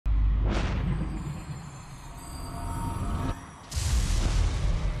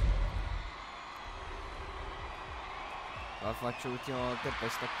La faccio l'ultima volta e poi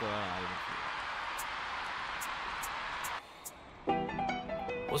stacco la live.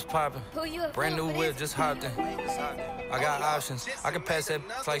 What's poppin'? Brand new whip, just hopped in. I got options, I can pass that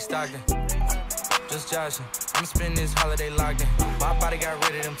like Stockton. Just joshing, I'ma spend this holiday locked in. My body got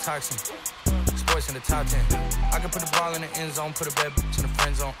rid of them toxins. Sports in the top 10. I can put the ball in the end zone, put a bad bitch in the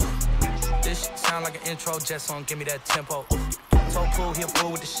friend zone. This shit sound like an intro jet song, give me that tempo. Told Pooh he a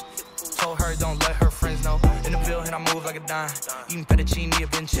fool with the shit. Told her don't let her friends know. In the Ville and I move like a dime. Eating fettuccine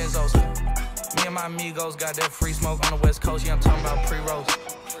at Vincenzo's. Me and my amigos got that free smoke on the West Coast. Yeah, I'm talking about pre-rolls.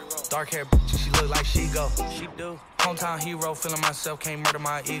 Dark hair bitch, she look like she go. She do. Hometown hero, feeling myself, can't murder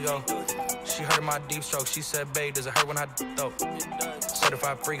my ego. She heard of my deep stroke. She said, babe, does it hurt when I dope?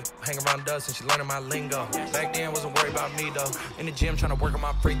 Certified freak, hang around dust and she learning my lingo. Back then, wasn't worried about me though. In the gym, trying to work on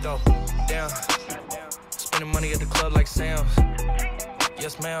my free throw. Damn. Spending money at the club like Sam's.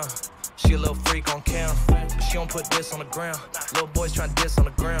 Yes, ma'am. She a little freak on cam. She don't put this on the ground. Little boys trying to diss on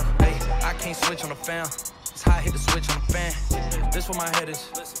the ground. Hey, I can't switch on the fan. It's how I hit the switch on the fan. This where my head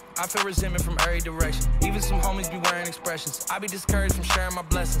is. I feel resentment from every direction. Even some homies be wearing expressions. I be discouraged from sharing my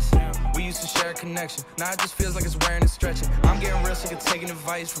blessings. We used to share a connection. Now it just feels like it's wearing and stretching. I'm getting real sick of taking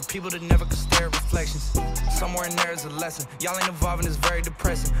advice from people that never could stare at reflections. Somewhere in there is a lesson. Y'all ain't involved and it's very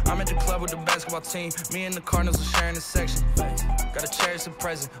depressing. I'm at the club with the basketball team. Me and the Cardinals are sharing a section. Gotta cherish the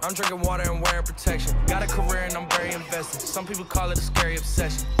present. I'm drinking water and wearing protection. Got a career and I'm very invested. Some people call it a scary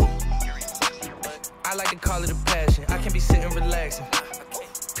obsession. I like to call it a passion. I can be sitting relaxing.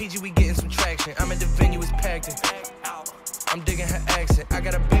 PG, we getting some traction. I'm at the venue, it's packed in. I'm digging her accent. I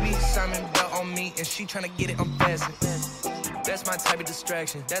got a baby Simon belt on me and she tryna get it unfastened. That's my type of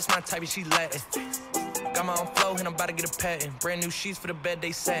distraction. That's my type of she Latin. Got my own flow and I'm about to get a patent. Brand new sheets for the bed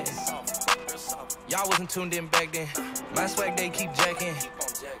they satin. Y'all wasn't tuned in back then. My swag they keep jacking.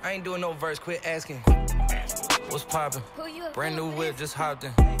 I ain't doing no verse, quit asking. What's poppin'? Brand new whip, just hopped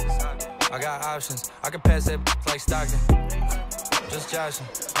in. I got options, I can pass that like Stockton. Just joshing,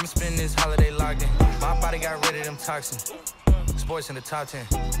 I'ma spend this holiday locked in. My body got rid of them toxins. Sports in the top 10.